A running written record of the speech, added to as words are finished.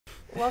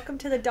Welcome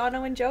to the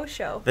Dono and Joe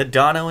Show. The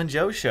Dono and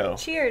Joe Show.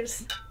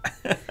 Cheers.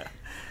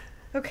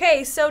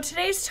 Okay, so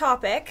today's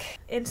topic,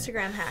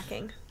 Instagram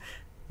hacking.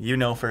 You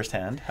know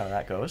firsthand how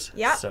that goes.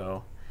 Yeah.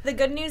 So the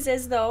good news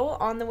is, though,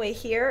 on the way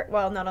here,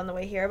 well, not on the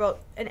way here,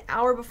 about an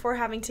hour before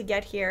having to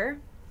get here,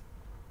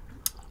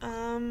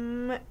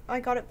 I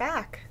got it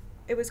back.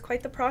 It was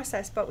quite the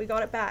process, but we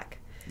got it back.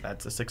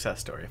 That's a success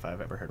story if I've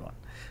ever heard one.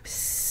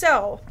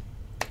 So,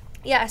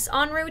 yes,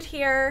 en route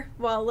here,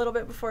 well, a little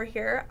bit before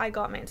here, I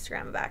got my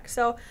Instagram back.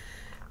 So,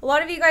 a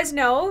lot of you guys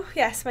know,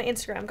 yes, my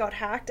Instagram got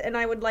hacked, and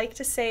I would like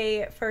to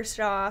say, first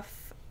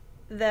off,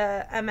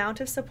 the amount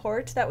of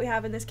support that we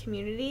have in this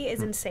community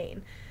is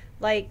insane.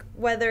 Like,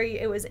 whether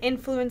it was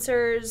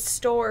influencers,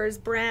 stores,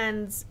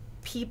 brands,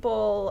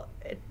 people,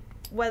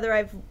 whether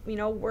I've,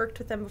 worked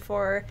with them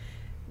before,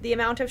 the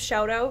amount of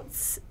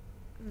shout-outs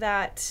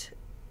that,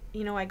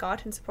 I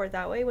got in support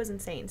that way was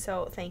insane.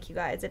 So, thank you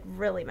guys. It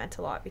really meant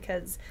a lot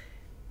because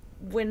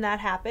when that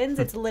happens,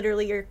 it's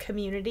literally your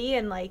community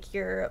and like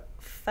your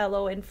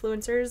fellow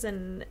influencers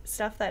and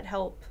stuff that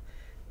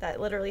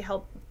literally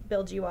help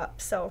build you up.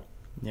 So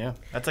yeah,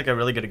 that's like a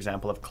really good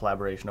example of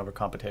collaboration over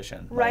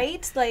competition,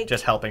 right? Like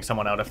just helping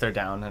someone out if they're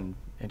down and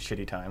in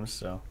shitty times.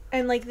 So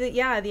and like the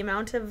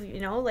amount of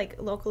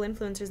like local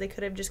influencers, they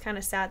could have just kind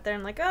of sat there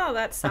and like, oh,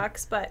 that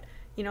sucks, but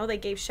they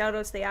gave shout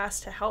outs, they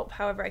asked to help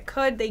however I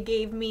could. They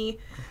gave me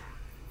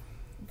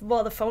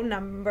the phone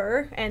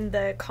number and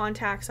the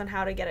contacts on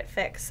how to get it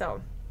fixed.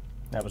 So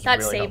that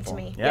really saved helpful.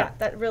 Me. Yeah,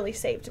 that really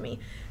saved me.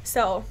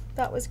 So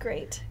that was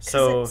great.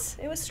 So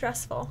it was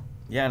stressful.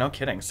 Yeah, no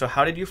kidding. So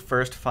how did you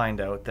first find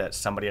out that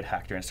somebody had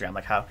hacked your Instagram?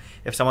 Like how,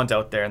 if someone's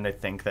out there and they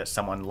think that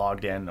someone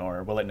logged in,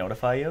 or will it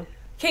notify you?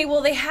 Okay,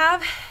 well they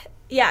have,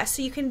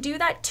 so you can do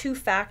that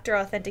 2-factor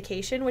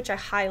authentication, which I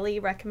highly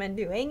recommend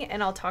doing.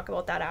 And I'll talk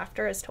about that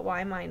after as to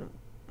why mine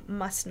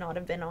must not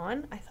have been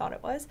on. I thought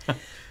it was.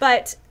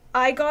 But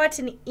I got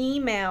an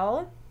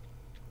email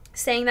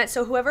saying that,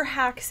 so whoever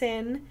hacks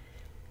in,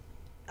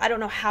 I don't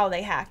know how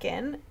they hack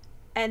in,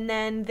 and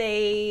then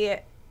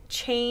they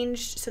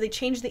changed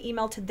the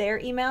email to their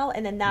email,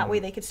 and then that way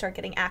they could start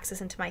getting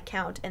access into my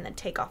account and then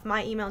take off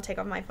my email and take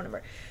off my phone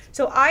number.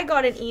 So I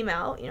got an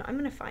email, I'm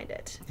going to find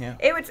it. Yeah.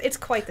 It's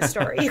quite the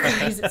story, you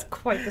guys. It's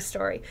quite the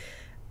story.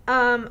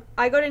 I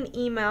got an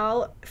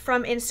email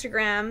from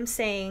Instagram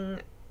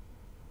saying,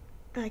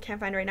 I can't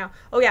find it right now.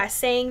 Oh yeah,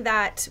 saying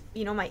that,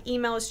 my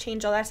email has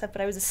changed, all that stuff,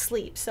 but I was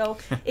asleep. So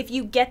if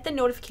you get the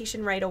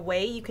notification right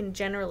away, you can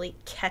generally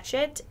catch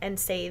it and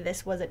say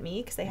this wasn't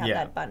me, because they have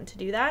that button to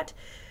do that.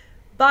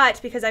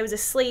 But because I was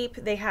asleep,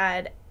 they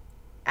had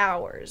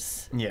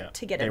hours to get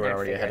in there. They were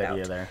already ahead of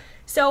you there.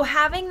 So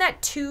having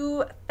that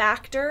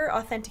 2-factor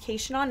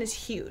authentication on is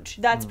huge.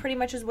 That's pretty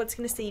much is what's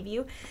going to save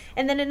you.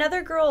 And then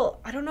another girl,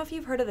 I don't know if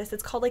you've heard of this,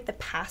 it's called like the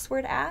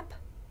password app.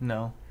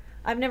 No.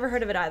 I've never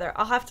heard of it either.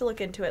 I'll have to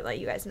look into it, let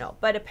you guys know.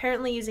 But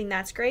apparently using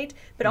that's great,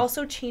 but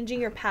also changing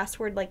your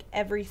password like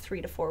every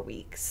 3 to 4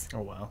 weeks.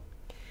 Oh, wow.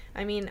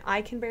 I mean,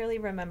 I can barely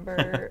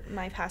remember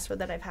my password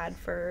that I've had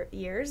for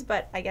years,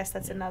 but I guess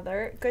that's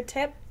another good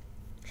tip.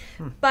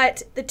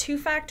 But the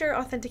 2-factor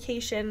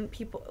authentication,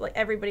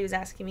 everybody was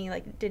asking me,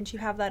 like, didn't you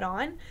have that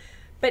on?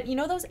 But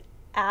those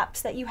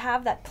apps that you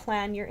have that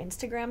plan your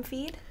Instagram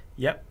feed?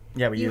 Yep.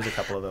 Yeah, we use a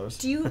couple of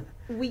those.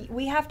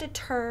 I have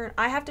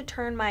to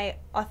turn my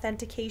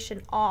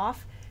authentication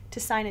off to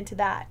sign into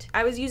that.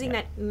 I was using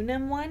that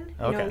Unum one,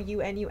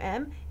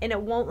 UNUM, and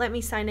it won't let me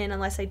sign in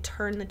unless I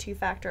turn the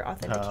 2-factor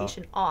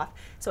authentication off.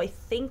 So I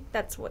think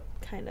that's what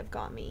kind of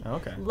got me.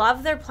 Okay.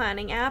 Love their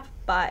planning app,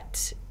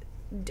 but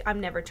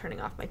I'm never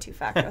turning off my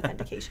 2-factor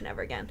authentication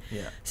ever again.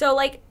 Yeah. So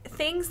like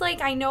things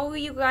like, I know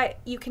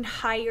you can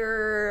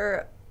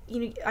hire,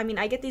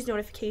 I get these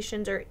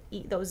notifications or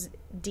those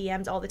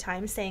DMs all the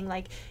time saying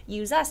like,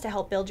 use us to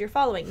help build your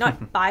following.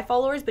 Not buy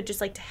followers, but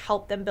just like to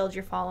help them build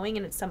your following.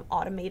 And it's some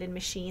automated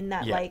machine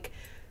that like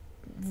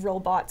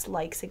robots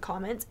likes and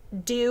comments.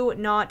 Do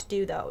not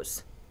do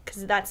those,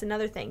 because that's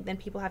another thing. Then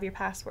people have your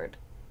password,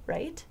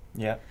 right?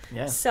 Yeah.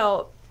 Yeah.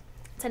 So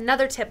it's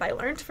another tip I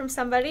learned from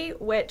somebody,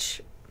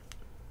 which,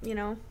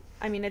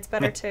 it's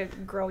better to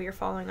grow your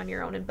following on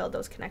your own and build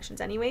those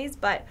connections anyways,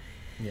 but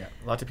yeah,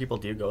 lots of people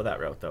do go that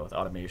route though with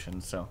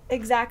automation. So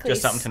exactly,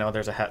 just something to know.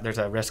 There's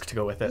a risk to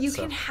go with it. You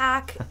can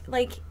hack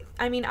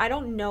I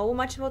don't know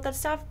much about that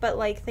stuff, but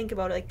like think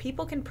about it. Like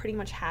people can pretty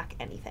much hack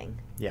anything.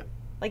 Yeah.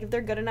 Like if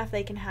they're good enough,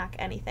 they can hack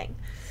anything.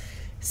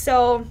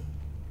 So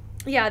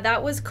yeah,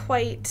 that was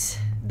quite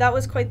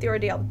the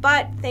ordeal.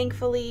 But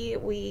thankfully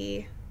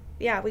we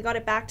got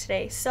it back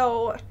today.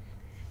 So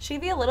should we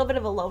give you a little bit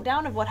of a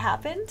lowdown of what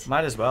happened?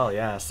 Might as well,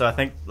 yeah. So I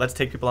think let's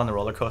take people on the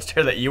roller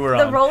coaster that you were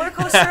on. The roller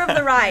coaster of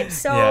the ride.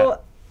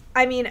 So,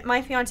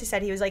 my fiance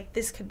said, he was like,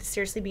 this could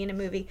seriously be in a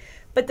movie.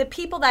 But the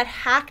people that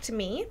hacked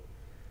me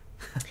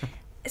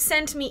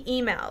sent me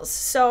emails.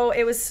 So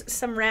it was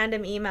some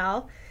random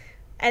email.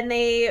 And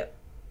they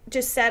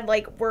just said,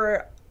 like,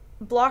 we're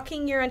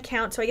blocking your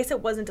account. So I guess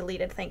it wasn't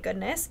deleted, thank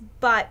goodness.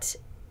 But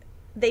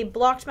they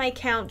blocked my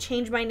account,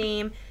 changed my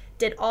name,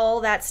 did all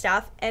that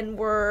stuff, and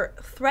were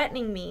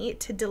threatening me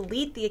to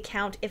delete the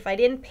account if I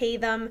didn't pay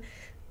them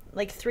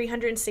like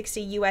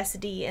 360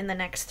 USD in the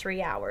next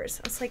 3 hours.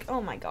 I was like,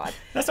 oh my God.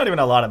 That's not even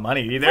a lot of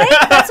money either.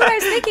 Right? That's what I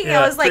was thinking.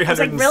 Yeah, I was like,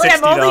 really?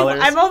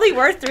 I'm only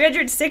worth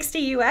 360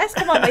 US?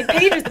 Come on, my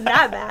page isn't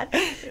that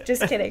bad.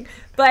 Just kidding.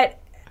 But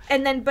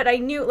I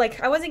knew,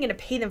 like, I wasn't going to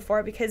pay them for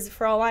it, because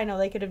for all I know,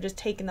 they could have just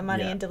taken the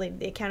money and deleted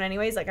the account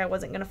anyways. Like, I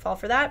wasn't going to fall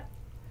for that.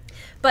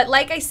 But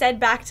like I said,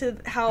 back to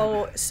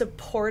how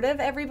supportive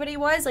everybody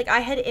was, like,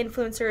 I had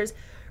influencers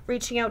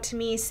reaching out to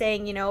me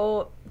saying, you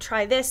know,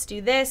 try this,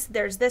 do this,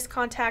 there's this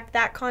contact,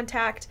 that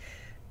contact.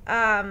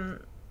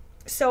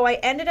 So I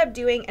ended up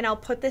doing, and I'll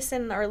put this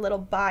in our little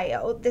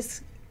bio,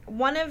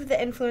 one of the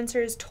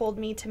influencers told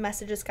me to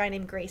message this guy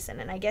named Grayson,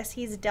 and I guess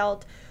he's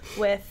dealt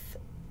with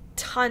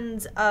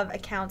tons of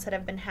accounts that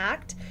have been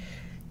hacked.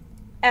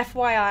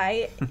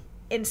 FYI,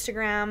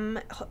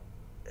 Instagram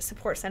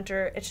support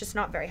center, it's just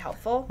not very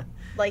helpful.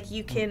 Like,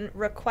 you can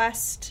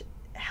request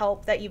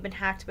help that you've been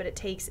hacked, but it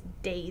takes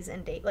days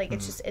and days. Like,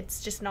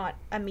 it's just not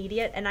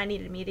immediate, and I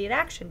needed immediate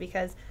action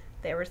because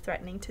they were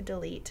threatening to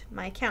delete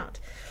my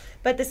account.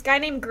 But this guy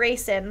named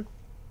Grayson,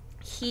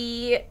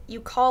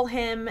 you call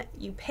him,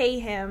 you pay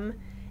him,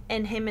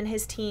 and him and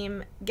his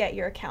team get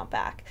your account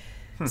back.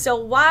 So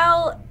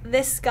while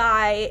this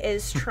guy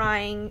is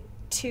trying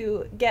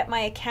to get my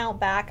account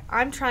back,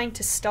 I'm trying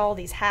to stall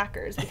these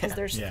hackers because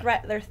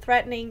they're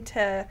threatening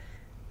to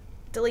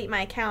delete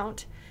my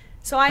account.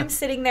 So I'm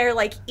sitting there,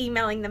 like,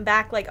 emailing them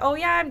back, like, oh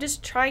yeah, I'm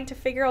just trying to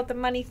figure out the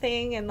money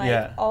thing, and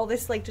like all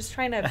this, like, just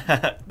trying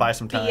to buy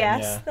some time,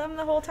 BS them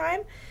the whole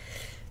time.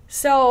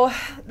 So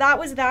that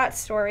was that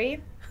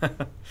story.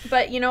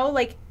 But, you know,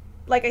 like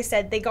I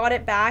said, they got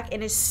it back,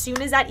 and as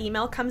soon as that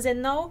email comes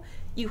in, though,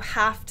 you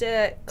have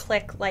to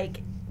click,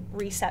 like,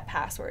 reset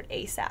password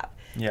ASAP.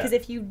 Because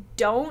if you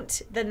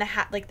don't, then the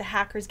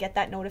hackers get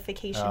that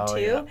notification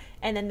too,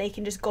 and then they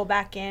can just go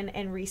back in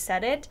and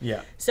reset it.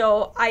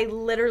 So I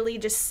literally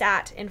just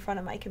sat in front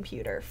of my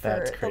computer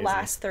for the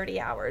last 30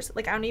 hours.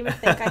 Like, I don't even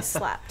think I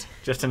slept.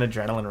 Just an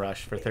adrenaline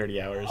rush for 30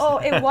 hours. Oh,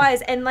 it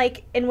was. And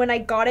when I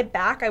got it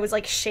back, I was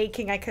like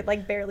shaking. I could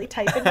like barely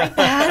type in my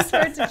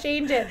password to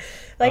change it.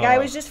 Like, I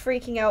was just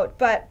freaking out.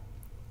 But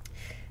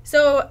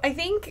so I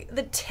think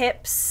the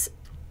tips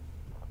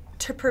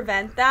to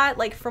prevent that,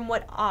 like, from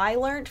what I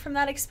learned from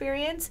that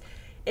experience,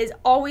 is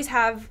always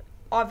have,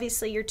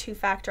 obviously, your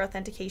two-factor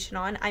authentication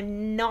on.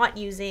 I'm not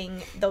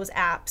using those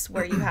apps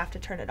where you have to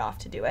turn it off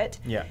to do it.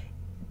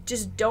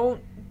 Just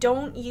don't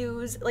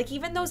use, like,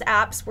 even those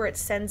apps where it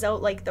sends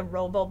out, like, the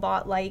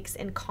robobot likes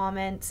and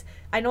comments.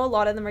 I know a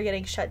lot of them are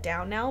getting shut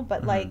down now,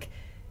 but like,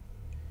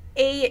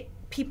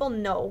 people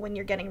know when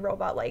you're getting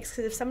robot likes,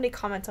 because if somebody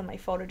comments on my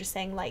photo just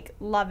saying, like,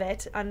 love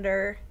it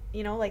under,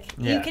 you know, like,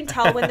 you can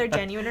tell when they're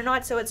genuine or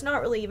not. So it's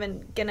not really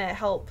even gonna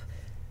help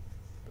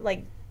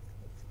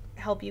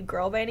you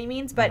grow by any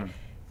means, but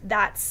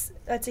that's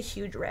a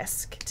huge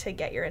risk to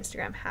get your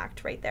Instagram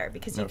hacked right there,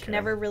 because you can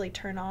never really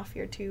turn off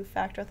your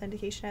two-factor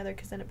authentication either,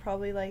 because then it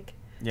probably, like,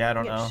 I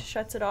don't know,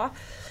 shuts it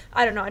off.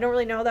 I don't know, I don't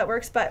really know how that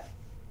works, but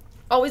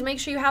always make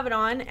sure you have it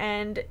on,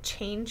 and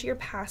change your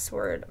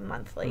password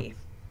monthly.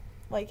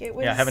 Like, it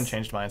was... I haven't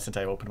changed mine since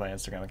I opened my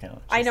Instagram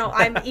account. I know.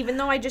 Even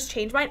though I just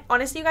changed mine,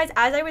 honestly, you guys,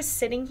 as we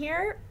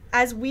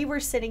were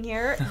sitting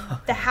here,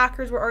 the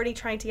hackers were already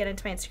trying to get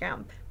into my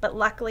Instagram. But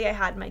luckily, I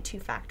had my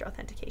two-factor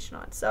authentication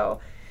on. So,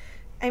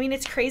 I mean,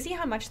 it's crazy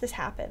how much this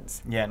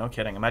happens. Yeah, no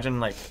kidding. Imagine,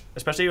 like,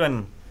 especially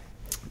when,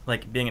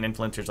 like, being an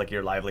influencer is, like,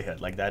 your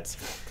livelihood. Like,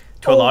 that's...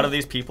 To a lot of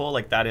these people,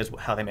 like, that is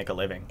how they make a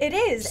living. It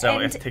is.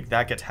 So if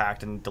that gets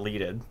hacked and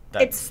deleted...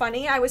 It's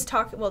funny. I was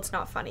talking... Well, it's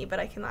not funny, but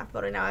I can laugh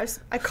about it now.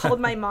 I called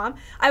my mom.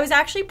 I was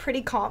actually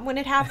pretty calm when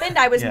it happened.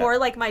 I was more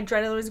like, my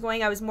adrenaline was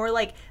going. I was more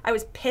like... I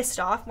was pissed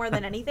off more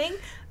than anything.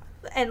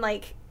 And,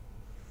 like...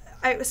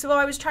 I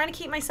was trying to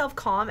keep myself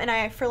calm.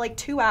 And for, like,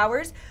 2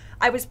 hours,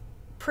 I was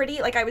pretty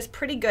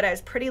good. I was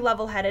pretty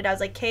level-headed. I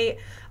was like, Kate,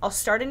 I'll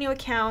start a new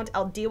account.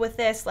 I'll deal with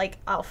this. Like,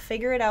 I'll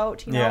figure it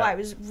out. You know, I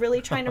was really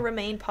trying to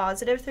remain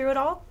positive through it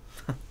all.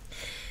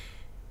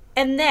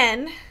 And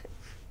then,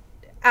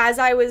 as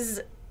I was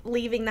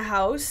leaving the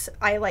house,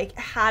 I, like,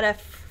 had a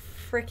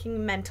freaking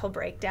mental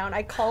breakdown.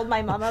 I called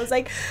my mom. I was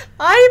like,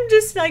 I'm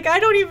just, like,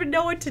 I don't even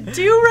know what to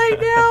do right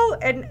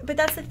now. But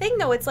that's the thing,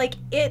 though. It's, like,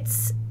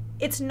 it's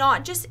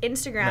not just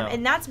Instagram. No.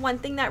 And that's one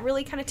thing that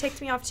really kind of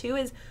ticked me off, too,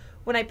 is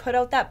when I put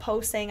out that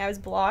post saying I was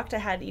blocked, I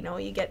had, you know,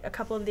 you get a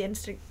couple of the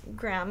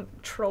Instagram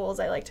trolls,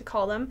 I like to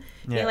call them,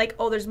 being like,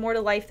 oh, there's more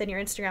to life than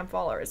your Instagram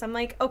followers. I'm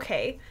like,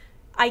 okay,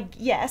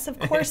 yes, of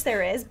course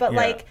there is, but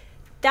like,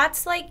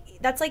 that's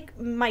like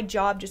my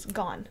job just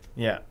gone.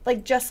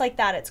 Like, just like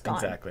that, it's gone.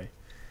 Exactly.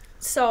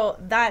 So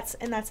that's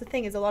the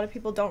thing, is a lot of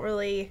people don't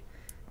really,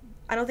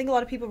 I don't think a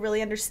lot of people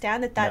really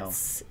understand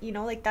that's, you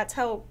know, like, that's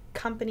how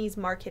companies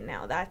market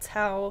now. That's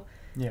how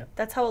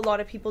a lot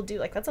of people do.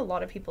 Like, that's a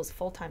lot of people's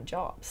full-time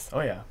jobs. Oh,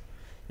 yeah.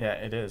 Yeah,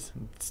 it is.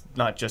 It's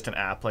not just an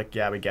app. Like,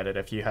 yeah, we get it.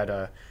 If you had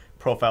a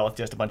profile with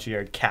just a bunch of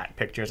your cat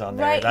pictures on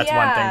there. Right, That's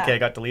one thing. yeah. Okay, it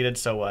got deleted,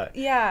 so what?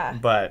 Yeah.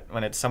 But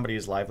when it's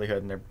somebody's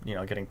livelihood and they're, you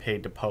know, getting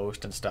paid to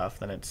post and stuff,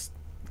 then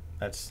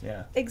that's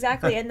yeah.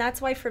 Exactly. And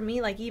that's why for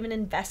me, like, even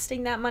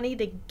investing that money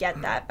to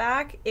get that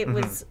back,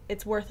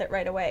 it's worth it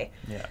right away.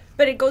 Yeah.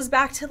 But it goes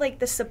back to, like,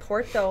 the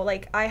support though.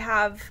 Like, a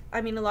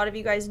lot of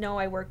you guys know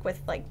I work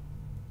with, like,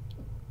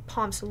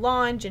 Palm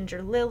Salon,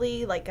 Ginger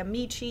Lily, like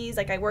Amici's.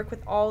 Like, I work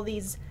with all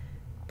these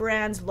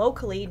brands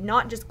locally,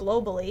 not just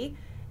globally.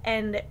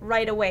 And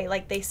right away,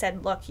 like, they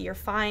said, look, you're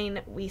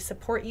fine. We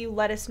support you.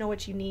 Let us know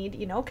what you need,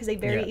 you know, because they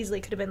very easily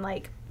could have been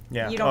like,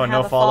 you don't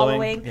have a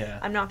following. Yeah.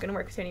 I'm not going to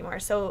work with you anymore.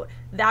 So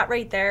that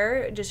right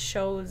there just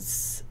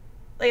shows,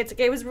 like,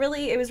 it was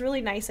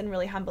really nice and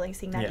really humbling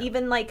seeing that. Yeah.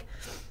 Even like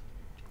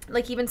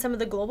even some of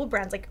the global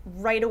brands, like,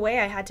 right away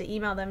I had to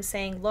email them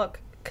saying, look,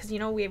 because, you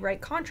know, we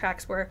write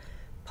contracts where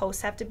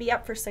posts have to be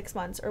up for 6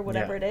 months or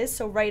whatever it is.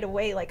 So right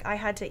away, like, I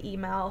had to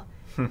email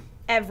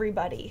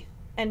everybody.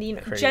 And, you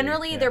know,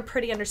 generally they're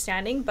pretty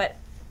understanding, but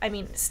I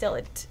mean, still,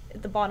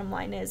 the bottom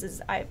line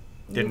is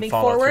moving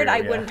forward,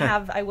 I wouldn't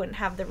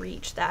have the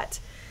reach that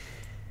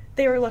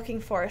they were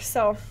looking for.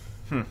 So,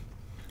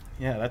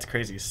 yeah, that's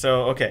crazy.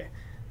 So, okay,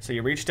 so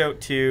you reached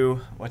out to,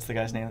 what's the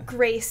guy's name?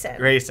 Grayson.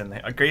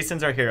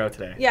 Grayson's our hero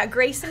today. Yeah,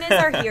 Grayson is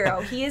our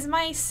hero. He is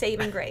my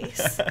saving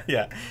grace.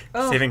 Yeah,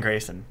 saving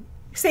Grayson.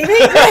 Saving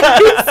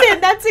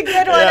Grayson. That's a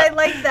good one. I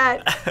like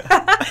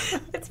that.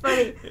 It's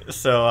funny.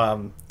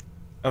 So,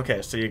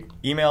 okay, so you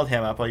emailed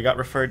him up. Well, you got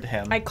referred to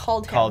him. I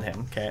called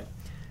him. Okay.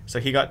 So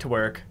he got to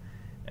work,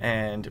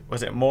 and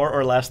was it more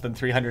or less than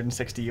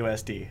 360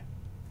 USD?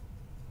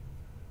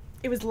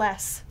 It was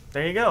less.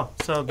 There you go.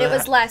 So it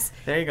was less.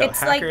 There you go. It's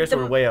Hackers like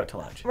were way out to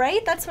lunch.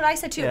 Right? That's what I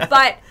said too. Yeah.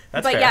 But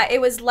fair. yeah, it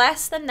was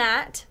less than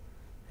that.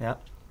 Yeah.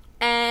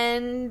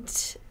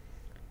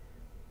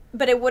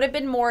 But it would have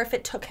been more if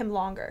it took him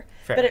longer.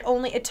 Fair. But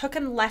it took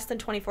him less than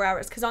 24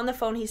 hours. Because on the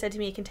phone, he said to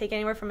me, it can take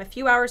anywhere from a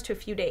few hours to a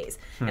few days.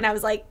 And I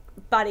was like,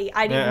 buddy,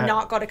 I did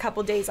not got a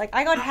couple days. Like,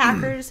 I got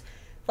hackers,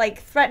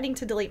 like, threatening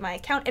to delete my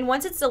account. And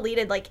once it's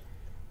deleted, like,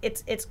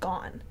 it's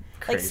gone.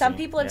 Crazy. Like, some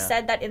people have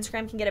said that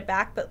Instagram can get it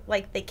back, but,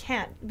 like, they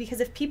can't.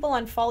 Because if people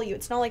unfollow you,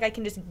 it's not like I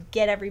can just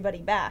get everybody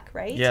back,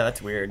 right? Yeah,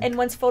 that's weird. And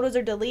once photos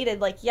are deleted,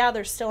 like, yeah,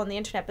 they're still on the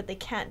internet, but they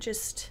can't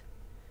just...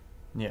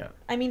 Yeah.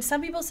 I mean,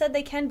 some people said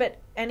they can, but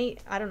I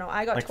don't know.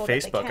 I got like told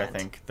Facebook, that they can't. I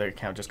think the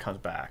account just comes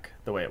back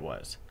the way it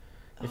was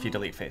if you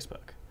delete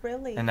Facebook.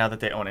 Really? And now that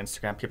they own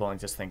Instagram, people only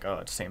just think, oh,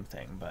 it's the same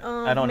thing. But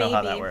I don't know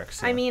how that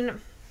works. So. I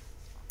mean,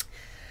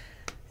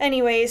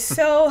 anyways,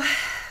 so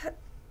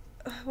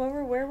where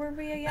were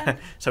we again?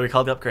 So we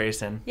called up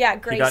Grayson. Yeah,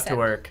 Grayson. He got to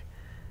work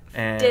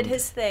and did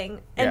his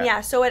thing.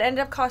 And so it ended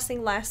up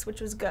costing less,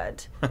 which was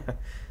good.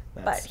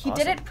 But he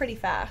did it pretty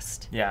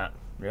fast. Yeah,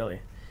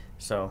 really.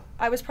 So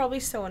I was probably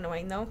so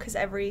annoying though, because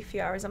every few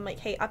hours I'm like,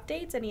 hey,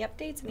 updates, any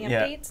updates, any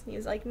updates? And he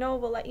was like, no,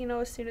 we'll let you know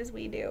as soon as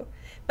we do.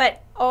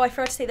 But I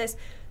forgot to say this.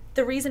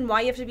 The reason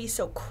why you have to be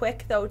so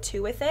quick though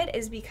too with it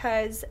is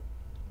because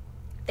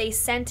they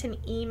sent an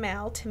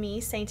email to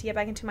me saying to get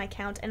back into my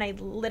account, and I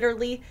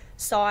literally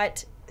saw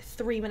it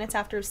 3 minutes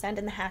after it was sent,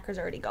 and the hackers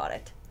already got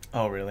it.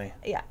 Oh really?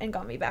 Yeah, and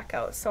got me back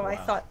out. So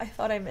wow. I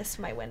thought I missed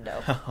my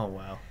window. Oh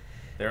wow.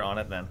 They're on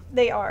it then.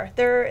 They are.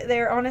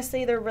 They're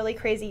honestly, they're really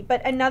crazy.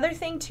 But another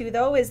thing too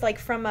though is like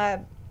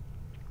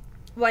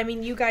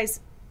you guys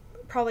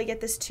probably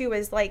get this too,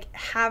 is like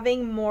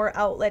having more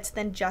outlets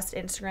than just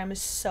Instagram is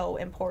so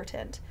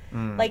important.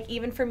 Like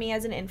even for me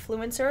as an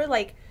influencer,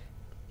 like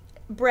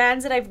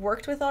brands that I've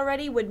worked with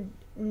already would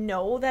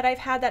know that I've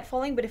had that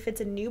following, but if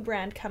it's a new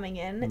brand coming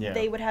in,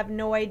 they would have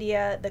no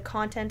idea the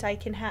content I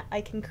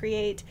can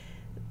create.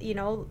 You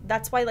know,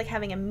 that's why like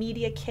having a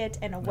media kit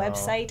and a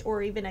website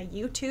or even a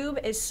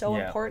YouTube is so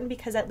important,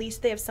 because at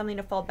least they have something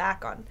to fall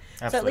back on.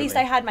 Absolutely. So at least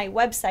I had my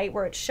website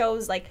where it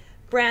shows like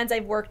brands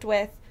I've worked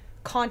with,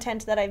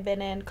 content that I've been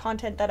in,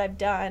 content that I've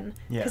done.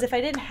 Because if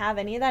I didn't have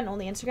any of that and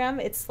only Instagram,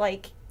 it's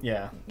like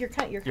your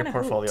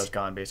portfolio's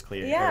gone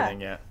basically.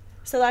 Everything,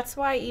 So that's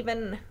why you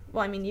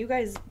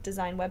guys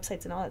design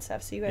websites and all that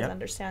stuff, so you guys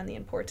understand the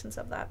importance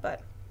of that,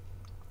 but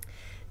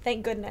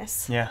thank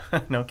goodness. Yeah,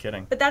 no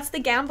kidding. But that's the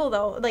gamble,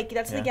 though. Like,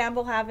 that's the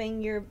gamble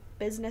having your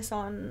business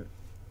on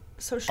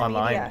social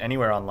media.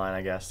 Anywhere online,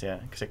 I guess,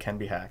 because it can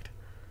be hacked.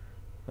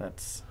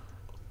 But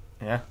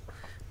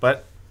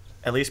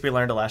at least we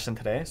learned a lesson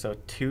today, so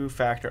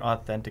two-factor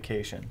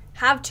authentication.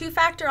 Have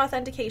two-factor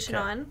authentication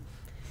on.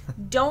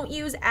 Don't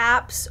use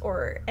apps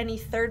or any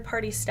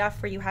third-party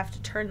stuff where you have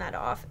to turn that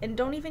off. And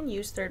don't even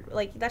use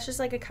that's just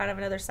like a kind of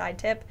another side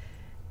tip.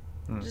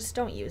 Just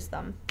don't use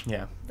them.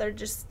 Yeah. They're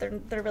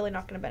really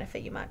not going to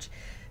benefit you much.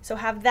 So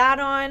have that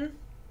on.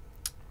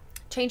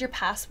 Change your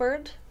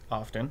password.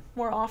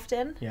 More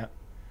often. Yeah.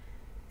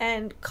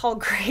 And call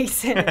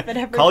Grayson if it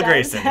ever call does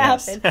Grayson,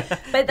 happen. Yes.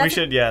 But we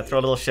should, throw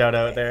a little shout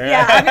out there.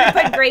 Yeah, I'm going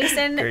to put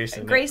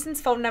Grayson.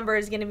 Grayson's phone number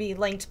is going to be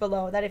linked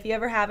below, that if you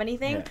ever have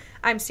anything,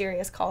 I'm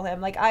serious, call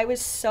him. Like, I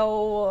was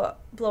so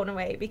blown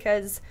away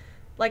because,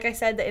 like I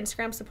said, the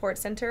Instagram support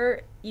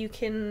center,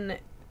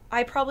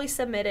 I probably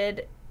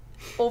submitted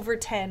over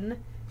 10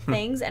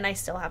 things, and I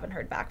still haven't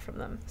heard back from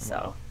them. So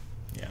Wow.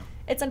 Yeah.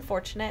 it's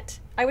unfortunate.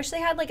 I wish they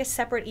had like a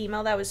separate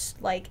email that was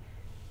like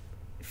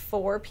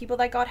for people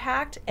that got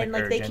hacked, and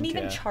like they can urgent,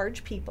 even yeah.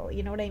 charge people,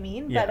 you know what I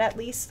mean? Yeah. But at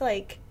least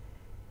like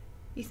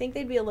you think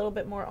they'd be a little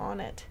bit more on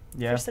it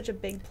Yeah. for such a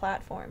big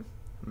platform.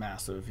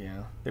 Massive,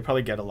 yeah. They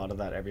probably get a lot of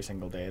that every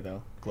single day,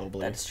 though, globally.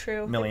 That's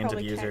true. They Millions of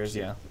probably can't users,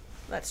 keep- yeah.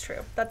 That's true.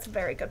 That's a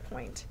very good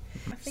point.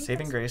 I think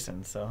Saving that's-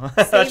 Grayson, so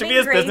that should be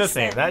his business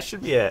name. Grayson. That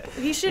should be it.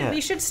 We should Yeah. we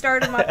should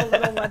start him up a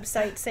little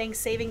website saying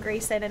Saving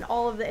Grayson and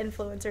all of the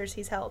influencers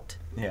he's helped.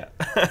 Yeah.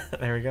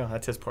 There we go.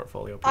 That's his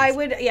portfolio piece.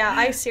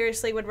 I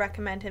seriously would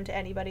recommend him to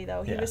anybody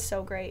though. He Yeah. was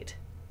so great.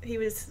 He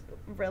was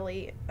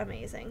really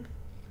amazing.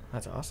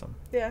 That's awesome.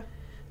 Yeah.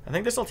 I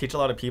think this will teach a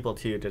lot of people,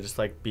 too, to just,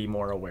 like, be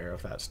more aware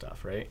of that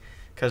stuff, right?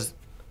 Because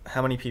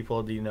how many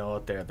people do you know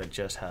out there that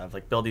just have,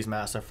 like, build these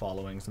massive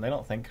followings and they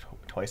don't think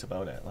twice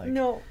about it? Like,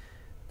 No.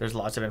 there's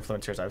lots of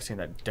influencers I've seen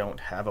that don't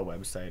have a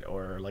website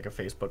or, like, a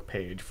Facebook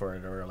page for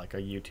it or, like, a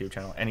YouTube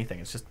channel, anything.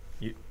 It's just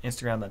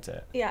Instagram, that's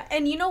it. Yeah,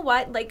 and you know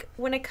what? Like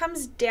when it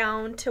comes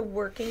down to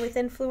working with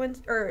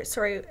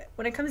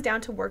when it comes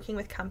down to working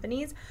with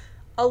companies,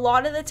 a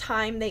lot of the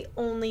time they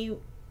only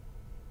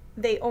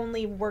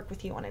work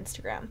with you on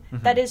Instagram.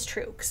 Mhm. That is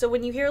true. So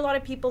when you hear a lot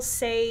of people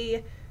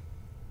say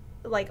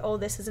like, oh,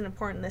 this isn't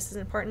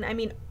important. I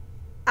mean,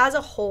 as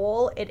a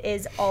whole, it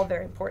is all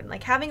very important.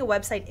 Like having a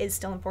website is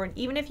still important,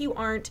 even if you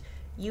aren't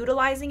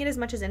utilizing it as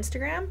much as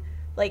Instagram.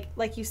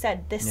 Like you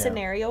said, this Yeah.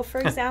 scenario, for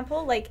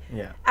example, like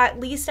Yeah. at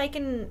least I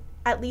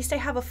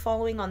have a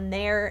following on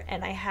there,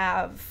 and I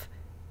have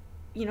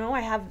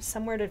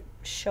somewhere to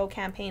show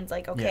campaigns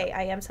like, okay, Yeah.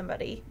 I am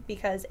somebody.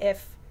 Because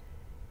if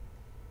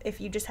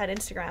you just had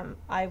Instagram,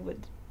 I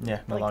would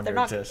Yeah, no like longer they're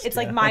not exist. it's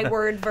yeah. like my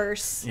word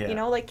verse, Yeah. you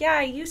know, like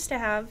I used to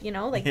have,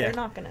 like Yeah. they're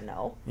not going to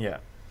know. Yeah,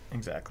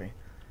 exactly.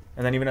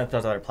 And then even at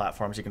those other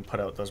platforms, you can put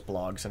out those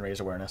blogs and raise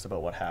awareness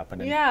about what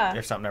happened. And Yeah.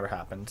 if something ever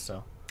happened,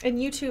 so. And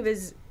YouTube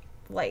is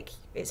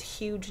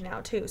huge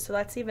now too, so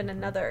that's even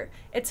another.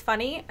 It's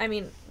funny, I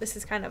mean, this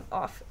is kind of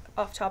off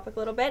topic a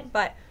little bit,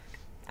 but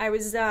I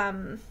was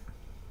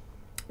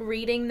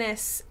reading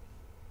this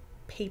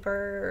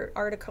paper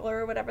article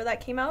or whatever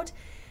that came out,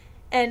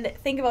 and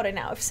think about it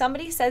now. If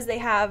somebody says they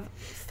have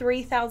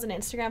 3,000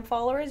 Instagram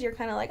followers, you're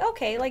kind of like,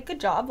 okay, like good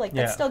job, like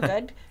that's Yeah. still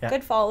good. Yeah.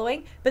 Good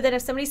following. But then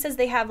if somebody says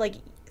they have like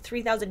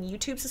 3,000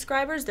 YouTube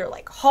subscribers, they're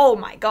like, oh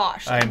my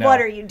gosh, I know.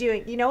 what are you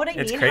doing? You know what I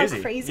It's mean? crazy.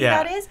 How crazy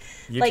Yeah. that is?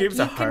 YouTube's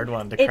you a hard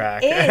one to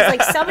crack. It is.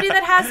 Like somebody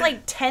that has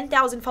like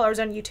 10,000 followers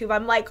on YouTube,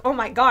 I'm like, oh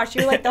my gosh,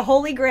 you're like the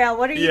holy grail.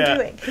 What are you Yeah.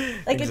 doing?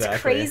 Like Exactly.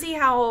 it's crazy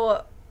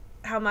how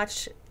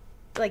much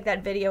like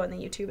that video and the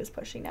YouTube is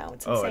pushing now.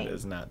 It's insane. Oh, it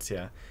is nuts,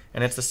 yeah.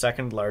 And it's the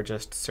second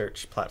largest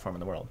search platform in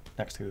the world,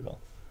 next to Google.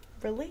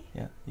 Really?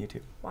 Yeah,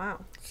 YouTube. Wow.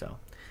 So,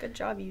 Good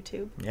job,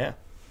 YouTube. yeah,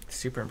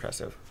 super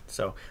impressive.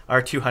 So,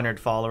 our 200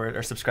 followers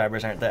or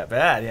subscribers aren't that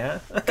bad, yeah?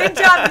 Good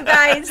job, you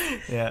guys.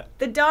 Yeah.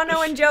 The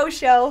Dono and Joe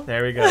show.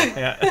 There we go.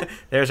 Yeah.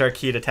 There's our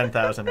key to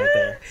 10,000 right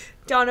there.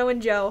 Dono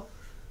and Joe.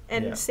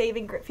 And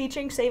Yeah.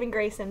 featuring Saving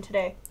Grayson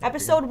today. There we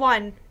Episode go.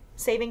 1,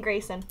 Saving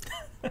Grayson.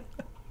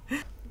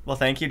 Well,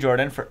 thank you,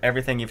 Jordan, for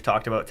everything you've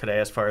talked about today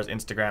as far as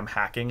Instagram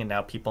hacking, and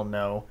now people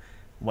know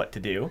what to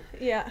do.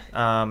 Yeah.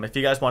 If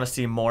you guys want to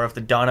see more of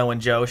the Dono and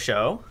Joe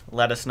show,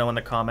 let us know in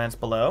the comments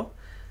below.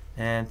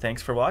 And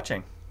thanks for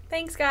watching.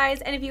 Thanks,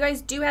 guys. And if you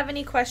guys do have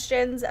any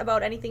questions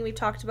about anything we've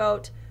talked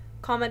about,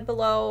 comment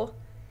below.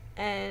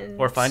 And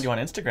Or find you on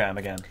Instagram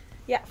again.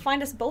 Yeah,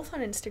 find us both on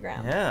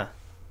Instagram. Yeah.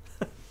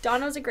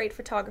 Dono's a great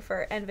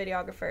photographer and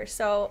videographer.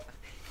 So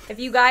if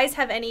you guys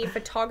have any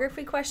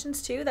photography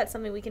questions too, that's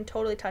something we can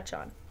totally touch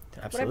on.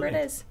 Absolutely. Whatever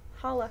it is,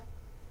 holla.